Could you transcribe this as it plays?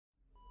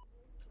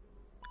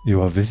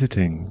You are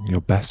visiting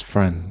your best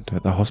friend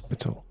at the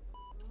hospital,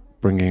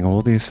 bringing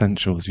all the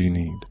essentials you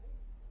need.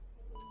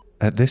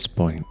 At this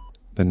point,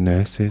 the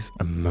nurses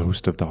and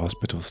most of the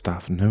hospital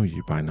staff know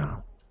you by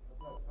now.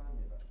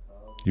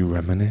 You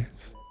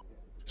reminisce,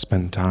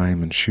 spend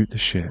time and shoot the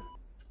shit,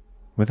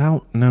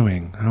 without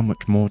knowing how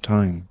much more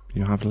time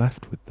you have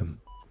left with them.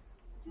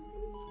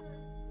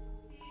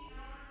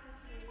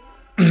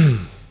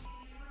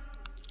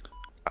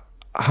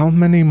 How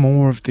many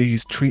more of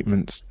these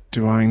treatments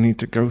do I need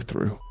to go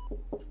through?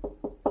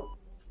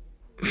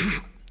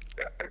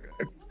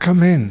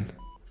 Come in.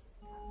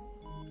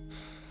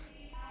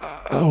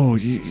 Oh,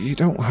 you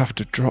don't have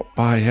to drop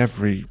by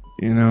every.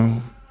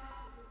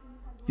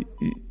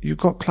 You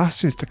got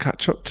classes to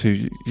catch up to.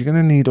 You're going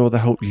to need all the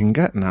help you can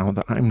get now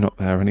that I'm not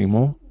there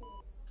anymore.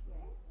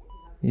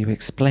 You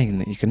explain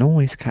that you can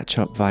always catch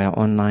up via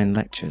online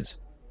lectures.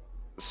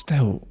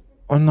 Still,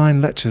 online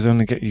lectures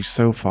only get you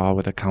so far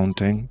with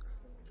accounting.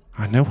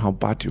 I know how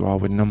bad you are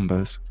with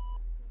numbers.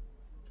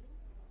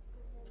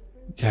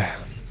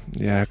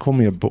 Yeah, call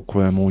me a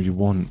bookworm all you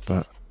want,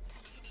 but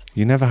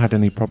you never had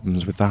any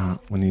problems with that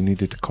when you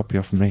needed to copy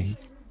off me.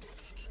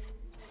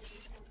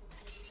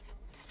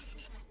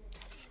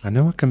 I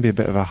know I can be a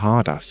bit of a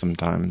hard ass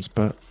sometimes,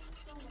 but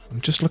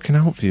I'm just looking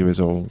out for you is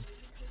all.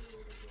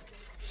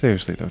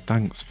 Seriously though,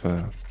 thanks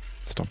for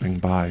stopping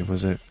by.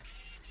 Was it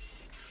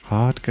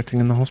hard getting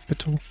in the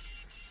hospital?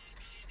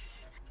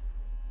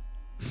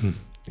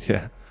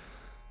 Yeah,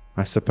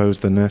 I suppose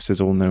the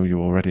nurses all know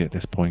you already at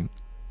this point.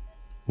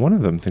 One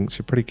of them thinks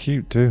you're pretty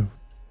cute too.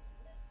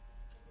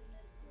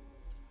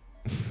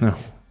 No,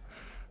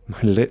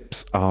 my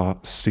lips are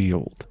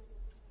sealed.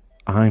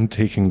 I'm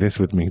taking this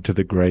with me to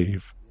the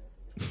grave.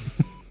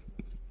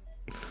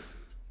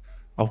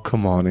 Oh,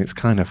 come on, it's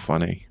kind of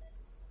funny.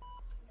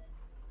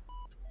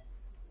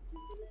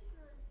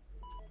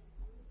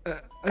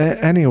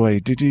 Anyway,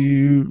 did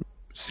you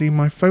see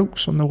my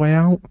folks on the way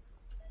out?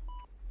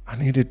 I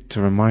needed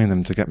to remind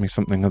them to get me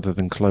something other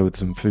than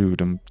clothes and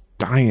food. I'm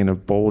dying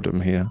of boredom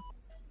here.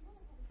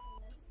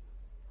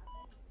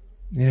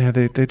 Yeah,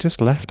 they just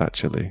left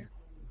actually.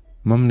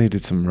 Mum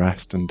needed some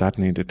rest and Dad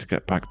needed to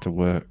get back to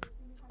work.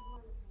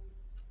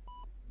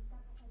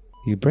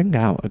 You bring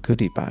out a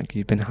goodie bag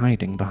you've been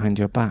hiding behind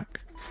your back.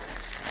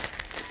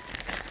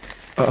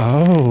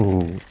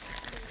 Oh,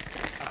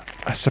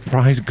 a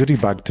surprise goodie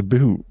bag to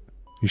boot.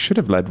 You should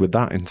have led with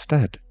that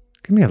instead.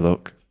 Give me a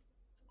look.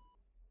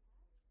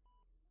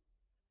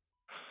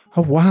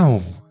 Oh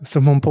wow,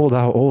 someone pulled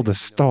out all the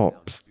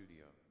stops.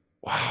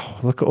 Wow,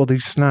 look at all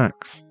these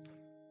snacks.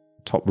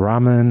 Top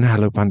ramen,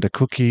 Hello Panda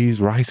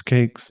cookies, rice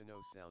cakes.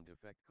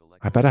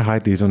 I better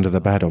hide these under the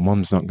bed or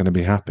Mum's not going to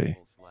be happy.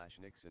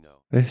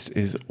 This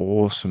is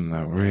awesome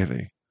though,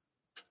 really.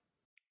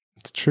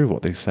 It's true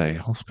what they say,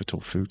 hospital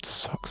food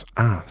sucks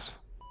ass.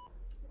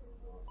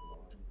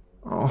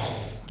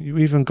 Oh, you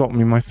even got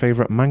me my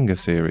favourite manga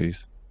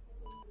series.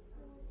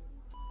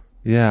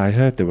 Yeah, I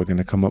heard they were going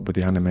to come up with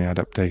the anime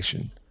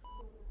adaptation.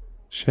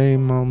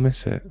 Shame I'll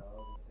miss it.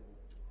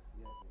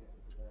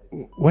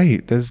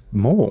 Wait, there's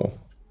more.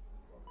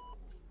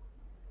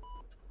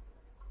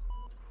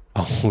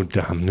 Oh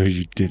damn, no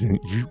you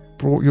didn't. You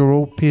brought your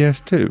old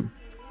PS2?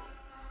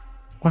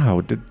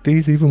 Wow, did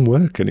these even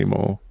work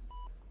anymore?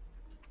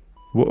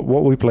 What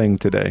are we playing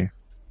today?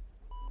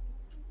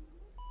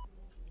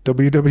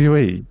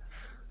 WWE?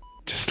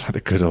 Just like the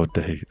good old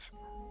days.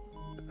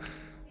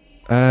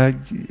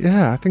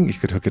 Yeah, I think you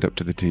could hook it up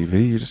to the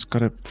TV. You just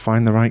gotta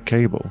find the right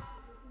cable.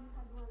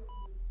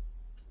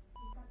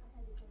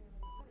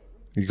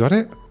 You got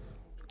it?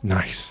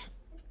 Nice.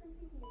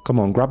 Come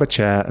on, grab a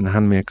chair and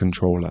hand me a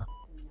controller.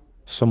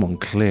 Someone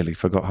clearly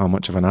forgot how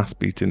much of an ass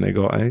beating they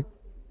got, eh?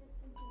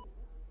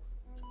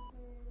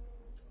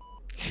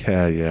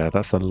 Yeah,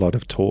 that's a lot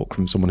of talk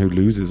from someone who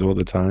loses all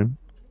the time.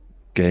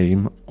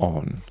 Game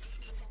on.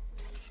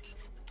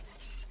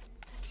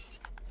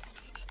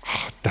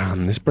 Oh,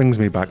 damn, this brings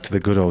me back to the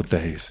good old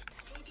days.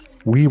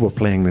 We were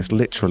playing this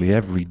literally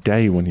every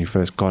day when you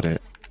first got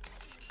it.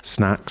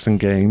 Snacks and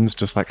games,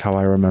 just like how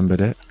I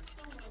remembered it.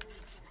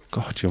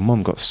 God, your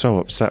mum got so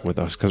upset with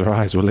us because her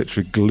eyes were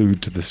literally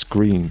glued to the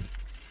screen.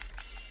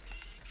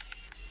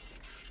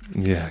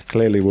 Yeah,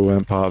 clearly we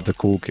weren't part of the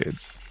cool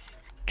kids.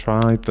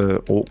 Tried the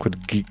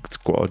awkward geek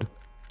squad.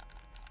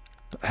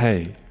 But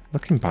hey,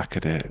 looking back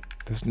at it,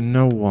 there's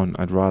no one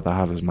I'd rather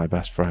have as my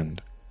best friend.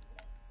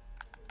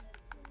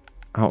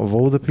 Out of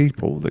all the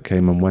people that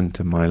came and went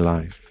in my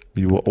life,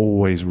 you were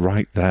always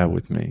right there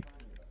with me.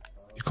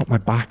 You got my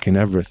back in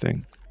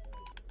everything.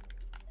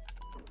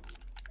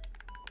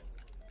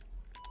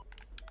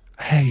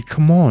 Hey,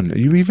 come on, are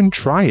you even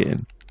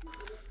trying?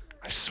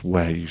 I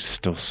swear you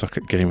still suck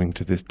at gaming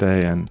to this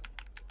day and...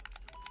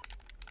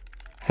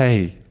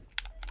 Hey,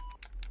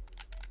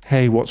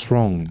 what's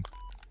wrong?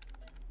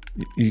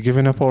 You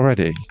giving up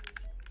already?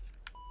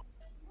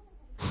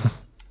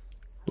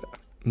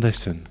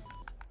 Listen.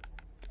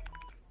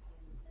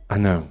 I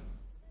know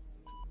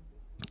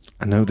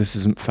this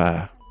isn't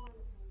fair.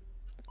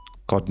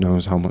 God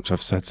knows how much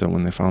I've said so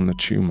when they found the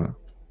tumour.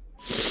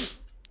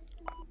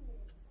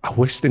 I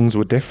wish things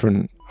were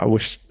different. I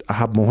wish I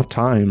had more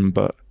time,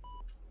 but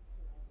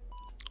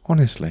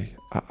honestly,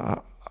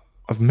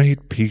 I've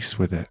made peace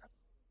with it.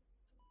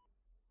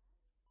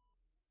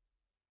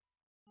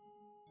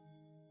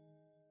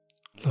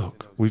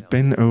 Look, we've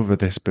been over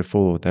this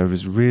before. There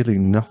is really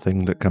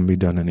nothing that can be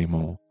done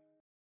anymore.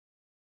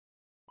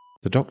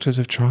 The doctors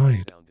have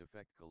tried.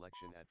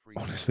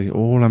 Honestly,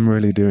 all I'm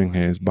really doing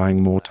here is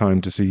buying more time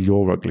to see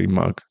your ugly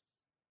mug.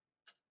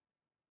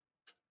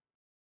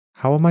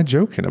 How am I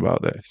joking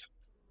about this?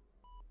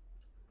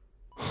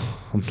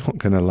 I'm not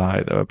gonna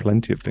lie, there are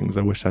plenty of things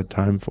I wish I had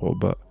time for,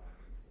 but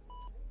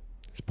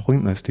it's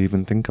pointless to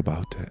even think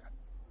about it.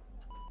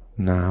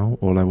 Now,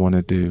 all I want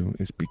to do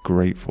is be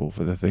grateful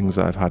for the things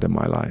that I've had in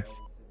my life.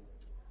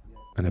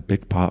 And a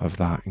big part of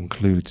that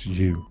includes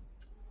you.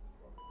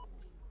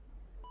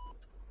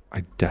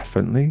 I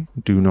definitely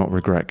do not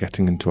regret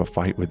getting into a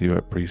fight with you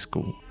at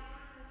preschool.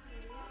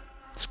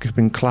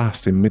 Skipping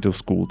class in middle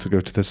school to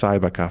go to the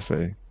cyber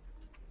cafe.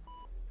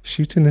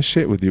 Shooting the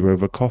shit with you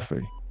over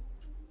coffee.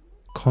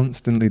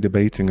 Constantly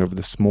debating over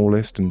the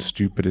smallest and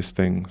stupidest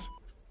things.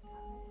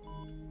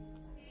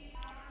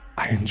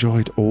 I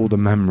enjoyed all the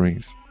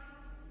memories.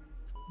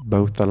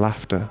 Both the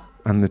laughter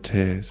and the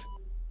tears.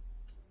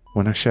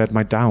 When I shared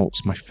my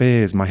doubts, my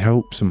fears, my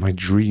hopes, and my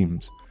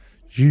dreams,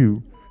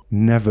 you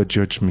never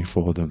judged me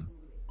for them.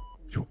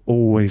 You're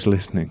always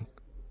listening.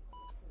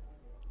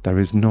 There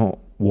is not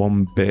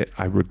one bit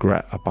I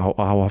regret about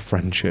our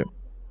friendship.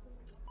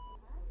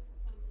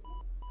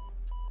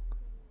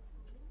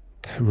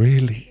 There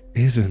really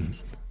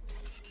isn't.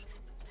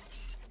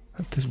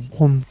 If there's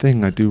one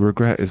thing I do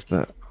regret is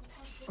that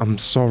I'm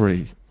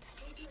sorry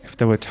if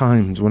there were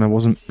times when I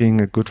wasn't being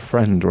a good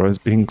friend or I was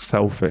being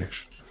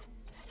selfish.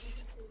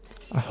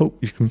 I hope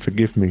you can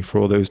forgive me for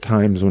all those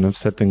times when I've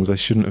said things I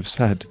shouldn't have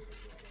said.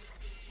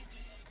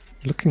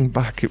 Looking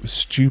back, it was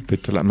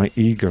stupid to let my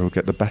ego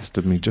get the best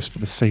of me just for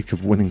the sake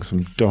of winning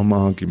some dumb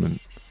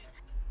argument.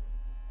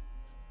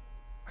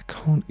 I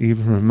can't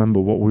even remember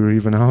what we were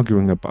even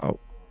arguing about.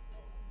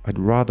 I'd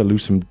rather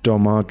lose some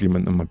dumb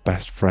argument than my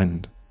best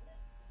friend.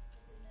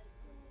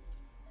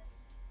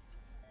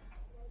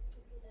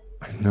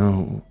 I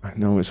know,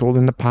 it's all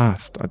in the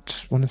past. I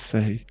just want to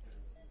say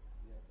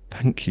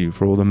thank you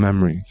for all the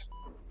memories.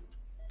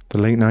 The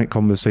late night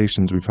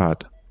conversations we've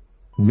had.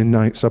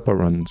 Midnight supper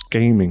runs,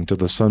 gaming till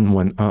the sun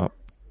went up.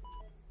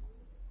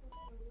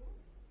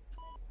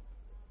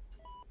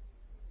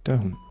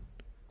 Don't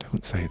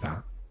say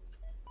that.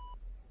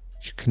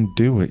 You can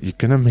do it. You're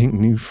gonna make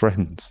new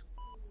friends.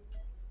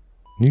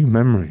 New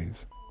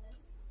memories.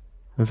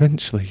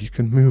 Eventually you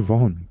can move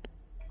on.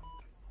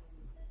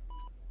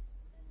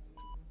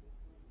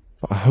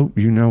 But I hope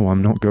you know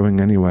I'm not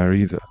going anywhere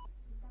either.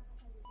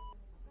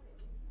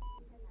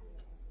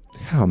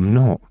 Yeah, I'm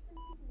not.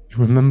 You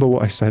remember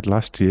what I said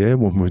last year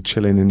when we were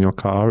chilling in your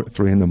car at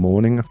 3 a.m.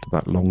 after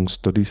that long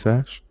study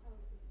sesh?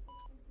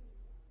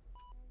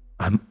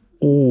 I'm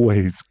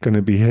always going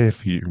to be here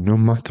for you, no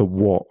matter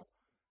what.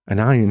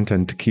 And I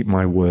intend to keep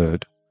my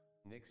word.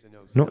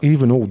 Not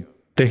even all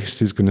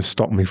this is going to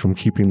stop me from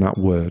keeping that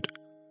word.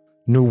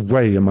 No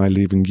way am I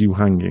leaving you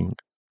hanging.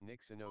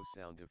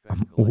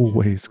 I'm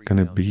always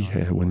going to be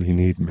here when you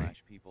need me.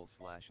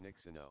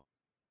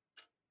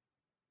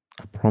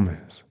 I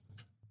promise.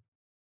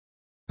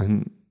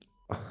 And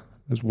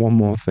there's one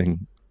more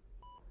thing.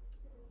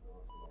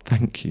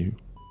 Thank you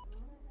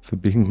for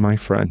being my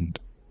friend.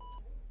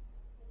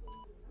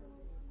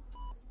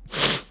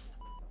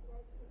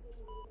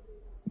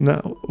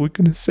 Now, we're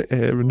going to sit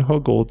here and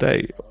hug all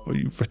day. Are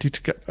you ready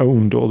to get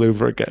owned all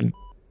over again?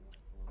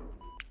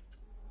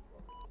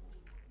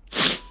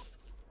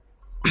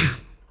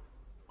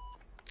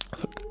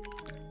 Look,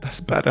 that's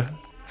better.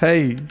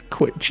 Hey,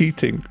 quit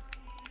cheating.